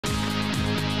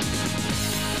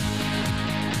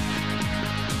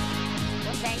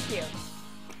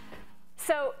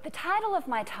So the title of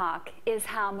my talk is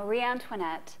How Marie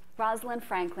Antoinette, Rosalind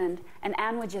Franklin, and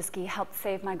Anne Wojcicki helped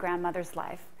save my grandmother's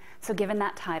life. So given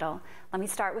that title, let me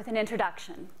start with an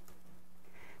introduction.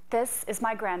 This is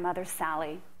my grandmother,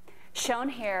 Sally, shown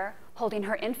here holding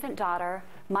her infant daughter,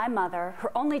 my mother,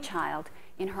 her only child,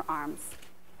 in her arms.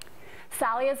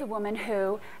 Sally is a woman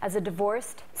who, as a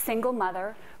divorced, single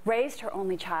mother, raised her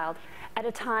only child at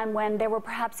a time when there were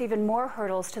perhaps even more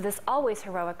hurdles to this always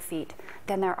heroic feat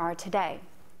than there are today.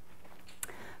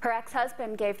 Her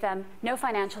ex-husband gave them no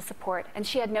financial support, and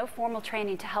she had no formal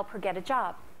training to help her get a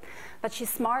job. But she's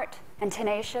smart and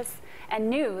tenacious and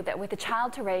knew that with a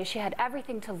child to raise, she had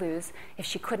everything to lose if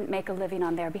she couldn't make a living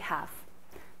on their behalf.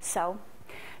 So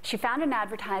she found an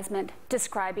advertisement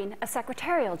describing a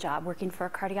secretarial job working for a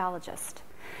cardiologist.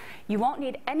 You won't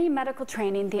need any medical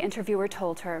training, the interviewer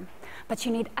told her, but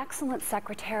you need excellent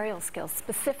secretarial skills,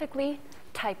 specifically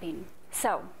typing.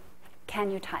 So,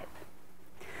 can you type?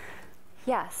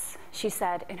 Yes, she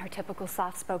said in her typical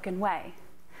soft-spoken way.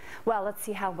 Well, let's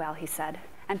see how well, he said,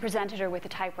 and presented her with a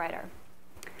typewriter.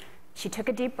 She took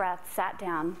a deep breath, sat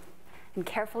down, and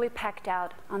carefully pecked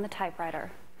out on the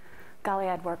typewriter, "Golly,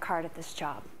 I'd work hard at this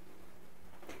job."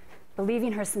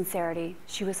 Believing her sincerity,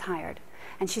 she was hired,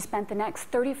 and she spent the next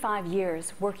 35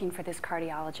 years working for this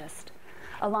cardiologist.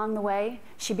 Along the way,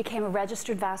 she became a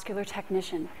registered vascular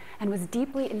technician and was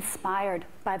deeply inspired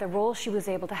by the role she was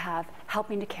able to have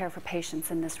helping to care for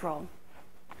patients in this role.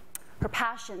 Her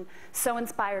passion so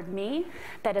inspired me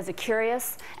that as a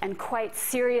curious and quite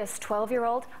serious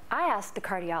 12-year-old, I asked the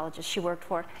cardiologist she worked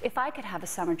for if I could have a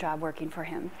summer job working for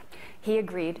him. He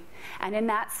agreed, and in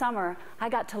that summer, I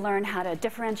got to learn how to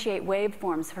differentiate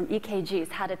waveforms from EKGs,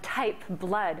 how to type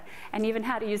blood, and even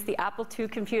how to use the Apple II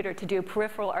computer to do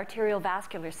peripheral arterial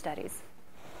vascular studies.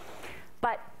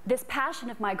 But this passion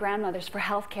of my grandmother's for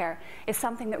healthcare is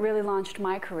something that really launched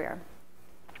my career.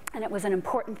 And it was an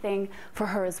important thing for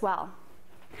her as well.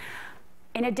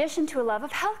 In addition to a love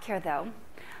of healthcare, though,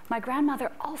 my grandmother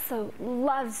also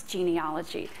loves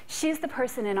genealogy. She's the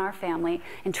person in our family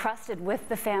entrusted with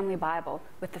the family Bible,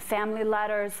 with the family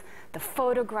letters, the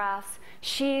photographs.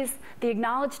 She's the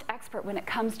acknowledged expert when it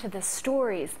comes to the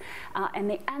stories and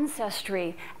the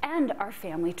ancestry and our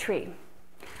family tree.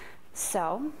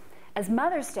 So, as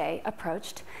Mother's Day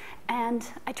approached, and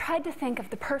I tried to think of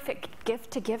the perfect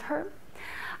gift to give her,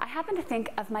 I happened to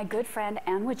think of my good friend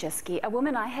Anne Wojcicki, a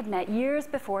woman I had met years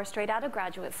before, straight out of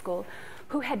graduate school,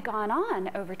 who had gone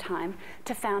on over time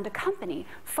to found a company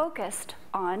focused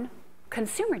on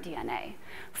consumer DNA,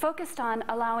 focused on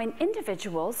allowing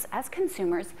individuals as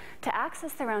consumers to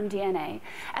access their own DNA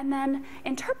and then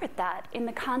interpret that in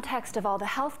the context of all the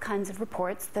health kinds of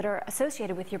reports that are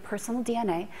associated with your personal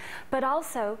DNA, but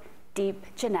also deep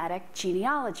genetic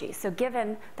genealogy. So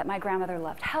given that my grandmother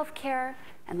loved healthcare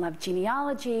and loved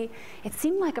genealogy, it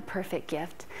seemed like a perfect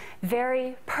gift.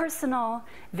 Very personal,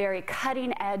 very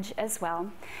cutting edge as well.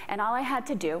 And all I had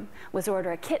to do was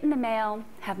order a kit in the mail,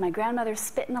 have my grandmother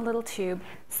spit in a little tube,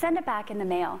 send it back in the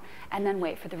mail, and then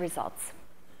wait for the results.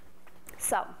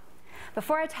 So,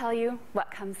 before I tell you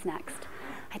what comes next,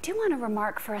 I do want to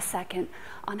remark for a second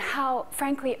on how,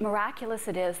 frankly, miraculous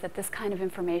it is that this kind of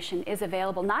information is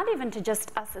available, not even to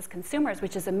just us as consumers,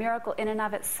 which is a miracle in and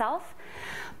of itself,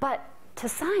 but to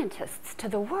scientists, to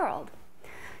the world.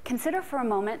 Consider for a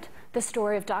moment the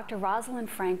story of Dr. Rosalind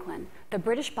Franklin, the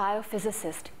British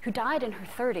biophysicist who died in her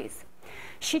 30s.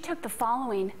 She took the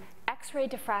following X-ray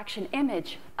diffraction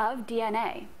image of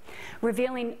DNA,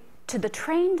 revealing to the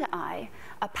trained eye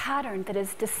a pattern that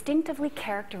is distinctively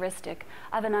characteristic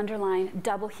of an underlying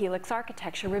double helix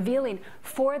architecture, revealing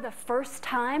for the first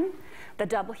time the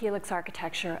double helix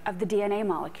architecture of the DNA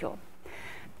molecule.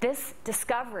 This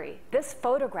discovery, this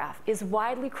photograph, is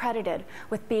widely credited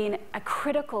with being a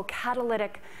critical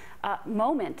catalytic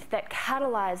moment that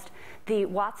catalyzed the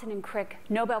Watson and Crick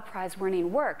Nobel Prize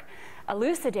winning work,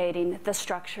 elucidating the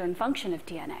structure and function of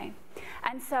DNA.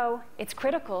 And so it's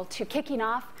critical to kicking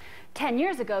off 10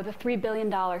 years ago the $3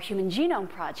 billion Human Genome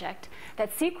Project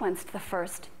that sequenced the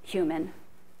first human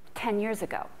 10 years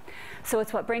ago. So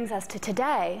it's what brings us to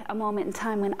today, a moment in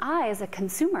time when I, as a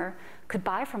consumer, could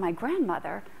buy for my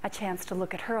grandmother a chance to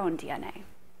look at her own DNA.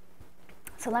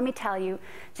 So let me tell you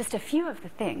just a few of the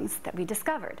things that we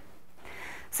discovered.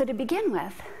 So to begin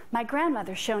with, my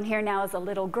grandmother, shown here now as a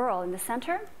little girl in the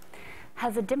center,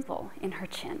 has a dimple in her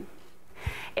chin.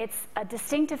 It's a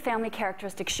distinctive family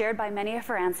characteristic shared by many of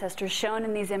her ancestors, shown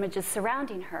in these images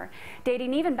surrounding her,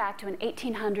 dating even back to an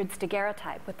 1800s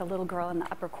daguerreotype with the little girl in the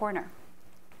upper corner.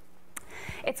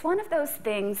 It's one of those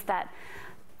things that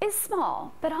is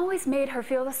small, but always made her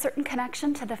feel a certain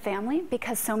connection to the family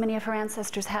because so many of her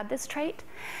ancestors had this trait.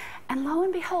 And lo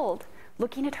and behold,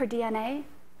 looking at her DNA,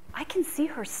 I can see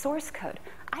her source code.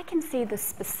 I can see the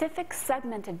specific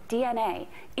segment of DNA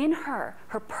in her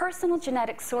personal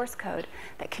genetic source code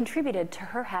that contributed to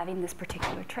her having this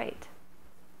particular trait.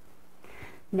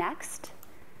 Next,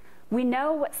 we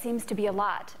know what seems to be a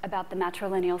lot about the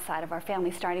matrilineal side of our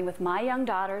family, starting with my young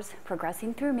daughters,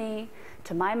 progressing through me,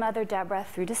 to my mother, Deborah,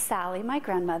 through to Sally, my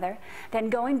grandmother, then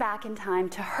going back in time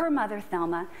to her mother,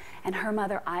 Thelma, and her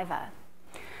mother, Iva.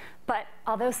 But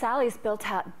although Sally's built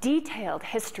out detailed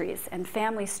histories and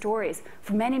family stories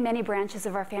for many, many branches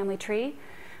of our family tree,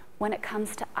 when it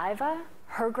comes to Iva,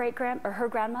 her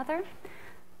grandmother,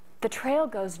 the trail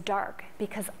goes dark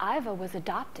because Iva was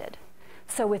adopted.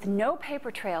 So with no paper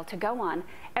trail to go on,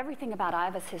 everything about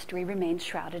Iva's history remains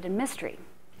shrouded in mystery.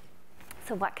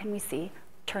 So what can we see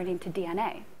turning to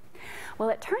DNA? Well,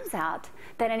 it turns out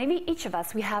that in each of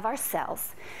us, we have our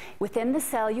cells. Within the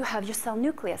cell, you have your cell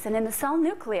nucleus. And in the cell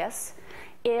nucleus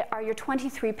are your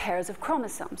 23 pairs of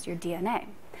chromosomes, your DNA.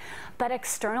 But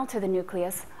external to the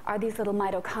nucleus are these little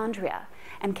mitochondria.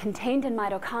 And contained in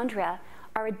mitochondria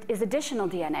is additional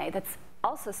DNA that's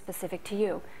also specific to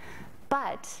you.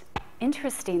 But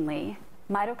interestingly,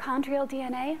 mitochondrial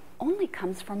DNA only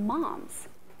comes from moms.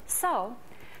 So,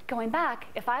 going back,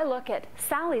 if I look at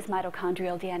Sally's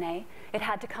mitochondrial DNA, it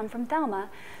had to come from Thelma,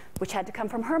 which had to come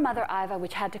from her mother, Iva,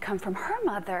 which had to come from her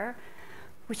mother,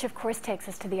 which of course takes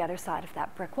us to the other side of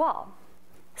that brick wall.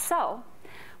 So,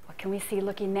 what can we see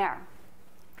looking there?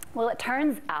 Well, it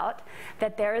turns out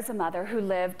that there is a mother who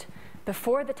lived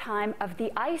before the time of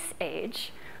the Ice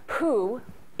Age, who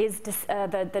is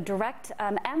the direct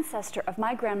ancestor of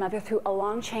my grandmother through a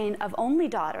long chain of only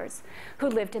daughters who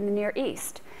lived in the Near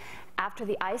East. After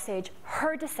the Ice Age,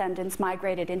 her descendants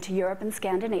migrated into Europe and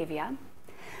Scandinavia.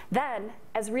 Then,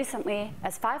 as recently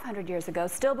as 500 years ago,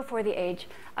 still before the age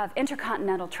of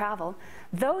intercontinental travel,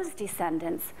 those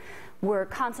descendants were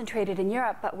concentrated in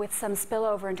Europe, but with some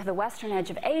spillover into the western edge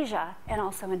of Asia and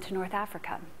also into North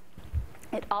Africa.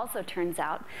 It also turns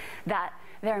out that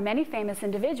there are many famous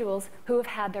individuals who have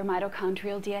had their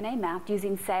mitochondrial DNA mapped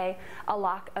using, say, a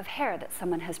lock of hair that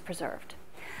someone has preserved.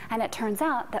 And it turns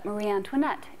out that Marie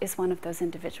Antoinette is one of those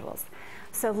individuals.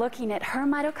 So looking at her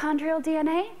mitochondrial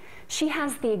DNA, she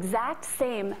has the exact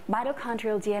same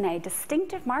mitochondrial DNA,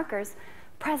 distinctive markers,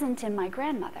 present in my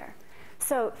grandmother.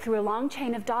 So through a long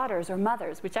chain of daughters or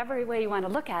mothers, whichever way you want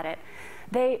to look at it,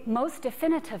 they most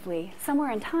definitively,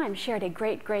 somewhere in time, shared a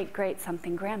great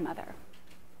something grandmother.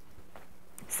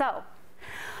 So,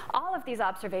 all of these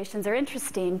observations are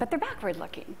interesting, but they're backward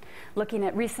looking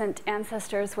at recent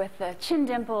ancestors with the chin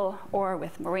dimple or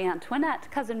with Marie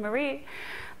Antoinette, cousin Marie.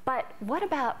 But what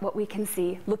about what we can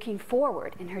see looking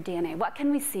forward in her DNA? What can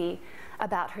we see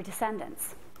about her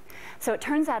descendants? So it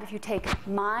turns out if you take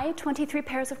my 23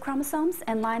 pairs of chromosomes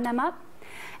and line them up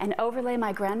and overlay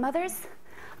my grandmother's,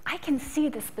 I can see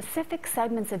the specific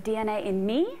segments of DNA in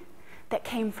me that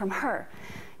came from her.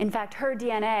 In fact, her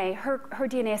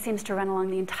DNA seems to run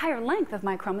along the entire length of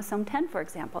my chromosome 10, for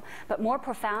example. But more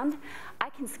profound,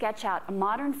 I can sketch out a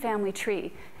modern family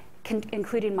tree,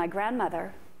 including my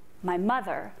grandmother, my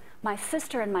mother, my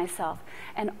sister and myself,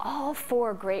 and all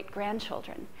 4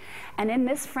 great-grandchildren. And in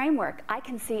this framework, I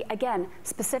can see, again,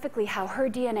 specifically how her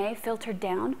DNA filtered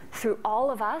down through all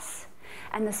of us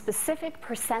and the specific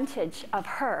percentage of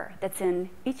her that's in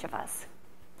each of us.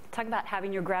 Talk about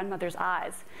having your grandmother's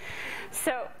eyes.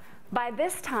 So by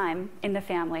this time in the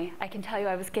family, I can tell you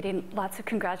I was getting lots of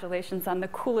congratulations on the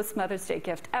coolest Mother's Day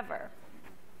gift ever.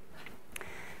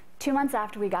 2 months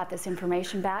after we got this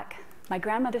information back, my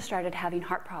grandmother started having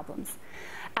heart problems.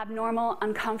 Abnormal,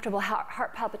 uncomfortable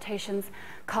heart palpitations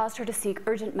caused her to seek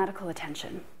urgent medical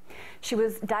attention. She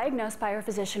was diagnosed by her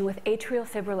physician with atrial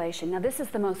fibrillation. Now, this is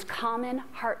the most common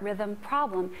heart rhythm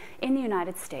problem in the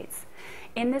United States.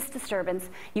 In this disturbance,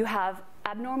 you have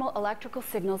abnormal electrical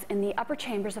signals in the upper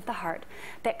chambers of the heart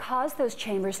that cause those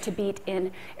chambers to beat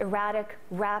in erratic,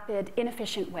 rapid,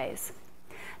 inefficient ways.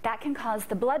 That can cause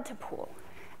the blood to pool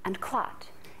and clot.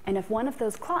 And if one of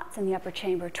those clots in the upper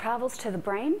chamber travels to the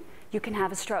brain, you can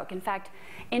have a stroke. In fact,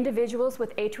 individuals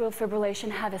with atrial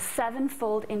fibrillation have a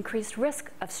 7-fold increased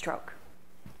risk of stroke.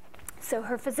 So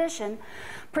her physician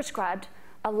prescribed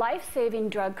a life-saving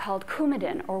drug called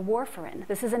Coumadin or warfarin.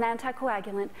 This is an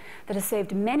anticoagulant that has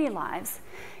saved many lives.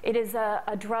 It is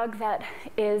a drug that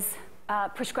is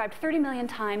prescribed 30 million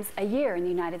times a year in the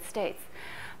United States.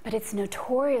 But it's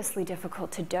notoriously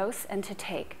difficult to dose and to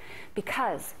take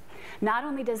because not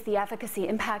only does the efficacy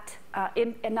impact,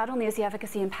 not only is the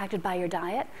efficacy impacted by your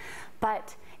diet,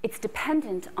 but It's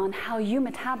dependent on how you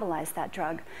metabolize that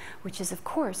drug, which is, of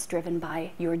course, driven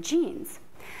by your genes.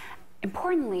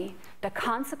 Importantly, the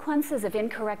consequences of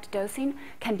incorrect dosing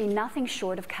can be nothing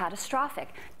short of catastrophic.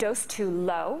 Dose too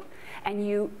low, and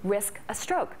you risk a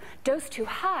stroke. Dose too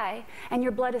high, and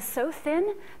your blood is so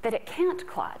thin that it can't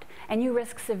clot, and you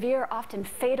risk severe, often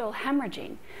fatal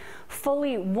hemorrhaging.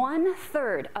 Fully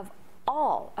 1/3 of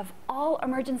all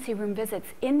emergency room visits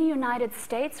in the United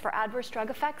States for adverse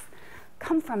drug effects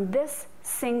come from this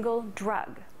single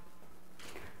drug.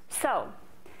 So,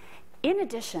 in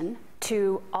addition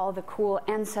to all the cool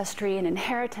ancestry and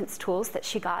inheritance tools that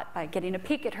she got by getting a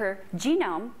peek at her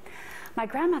genome, my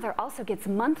grandmother also gets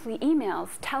monthly emails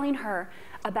telling her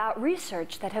about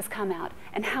research that has come out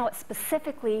and how it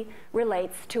specifically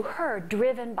relates to her,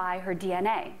 driven by her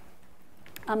DNA.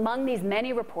 Among these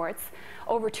many reports,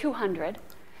 over 200,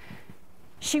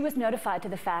 she was notified to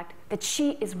the fact that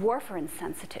she is warfarin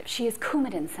sensitive. She is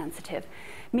Coumadin sensitive,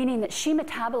 meaning that she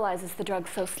metabolizes the drug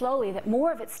so slowly that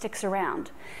more of it sticks around,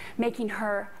 making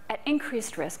her at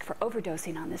increased risk for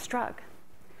overdosing on this drug.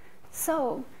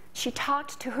 So she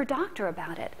talked to her doctor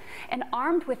about it, and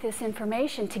armed with this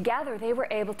information, together they were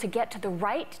able to get to the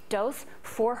right dose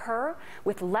for her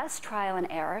with less trial and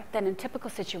error than in typical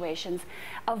situations,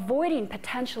 avoiding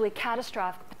potentially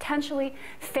catastrophic, potentially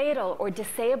fatal or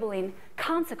disabling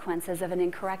consequences of an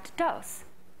incorrect dose.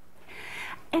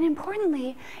 And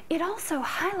importantly, it also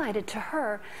highlighted to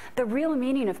her the real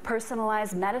meaning of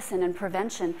personalized medicine and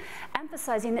prevention,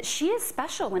 emphasizing that she is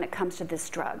special when it comes to this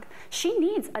drug. She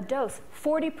needs a dose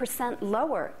 40%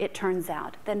 lower, it turns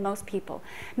out, than most people,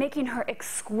 making her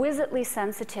exquisitely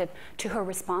sensitive to her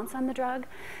response on the drug,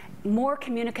 more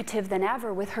communicative than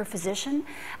ever with her physician,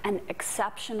 and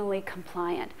exceptionally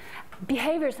compliant.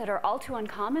 Behaviors that are all too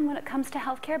uncommon when it comes to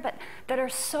healthcare, but that are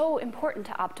so important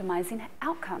to optimizing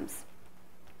outcomes.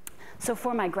 So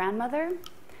for my grandmother,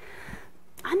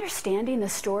 understanding the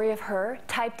story of her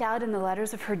typed out in the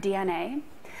letters of her DNA,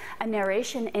 a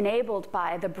narration enabled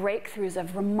by the breakthroughs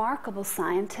of remarkable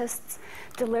scientists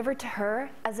delivered to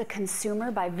her as a consumer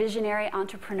by visionary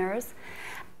entrepreneurs,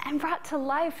 and brought to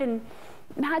life in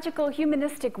magical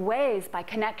humanistic ways by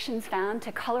connections found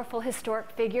to colorful historic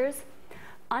figures,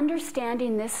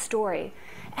 understanding this story,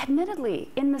 admittedly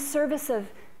in the service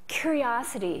of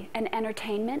curiosity and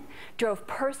entertainment, drove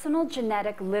personal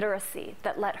genetic literacy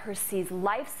that let her seize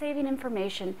life-saving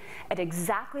information at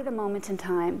exactly the moment in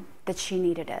time that she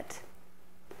needed it.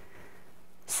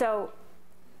 So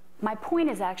my point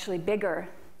is actually bigger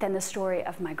than the story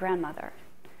of my grandmother.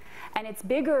 And it's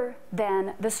bigger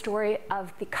than the story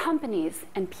of the companies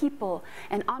and people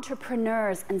and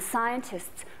entrepreneurs and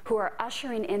scientists who are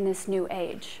ushering in this new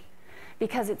age.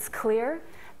 Because it's clear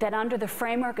that under the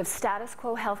framework of status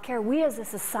quo healthcare, we as a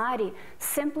society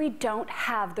simply don't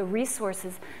have the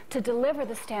resources to deliver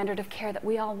the standard of care that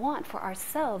we all want for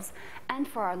ourselves and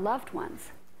for our loved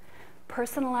ones.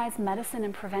 Personalized medicine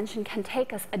and prevention can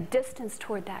take us a distance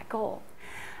toward that goal.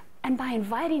 And by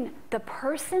inviting the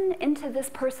person into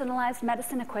this personalized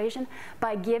medicine equation,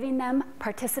 by giving them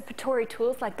participatory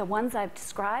tools like the ones I've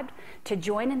described to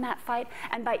join in that fight,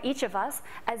 and by each of us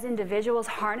as individuals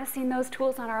harnessing those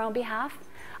tools on our own behalf,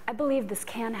 I believe this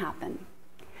can happen.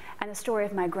 And the story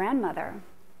of my grandmother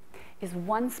is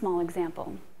one small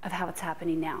example of how it's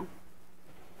happening now.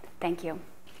 Thank you.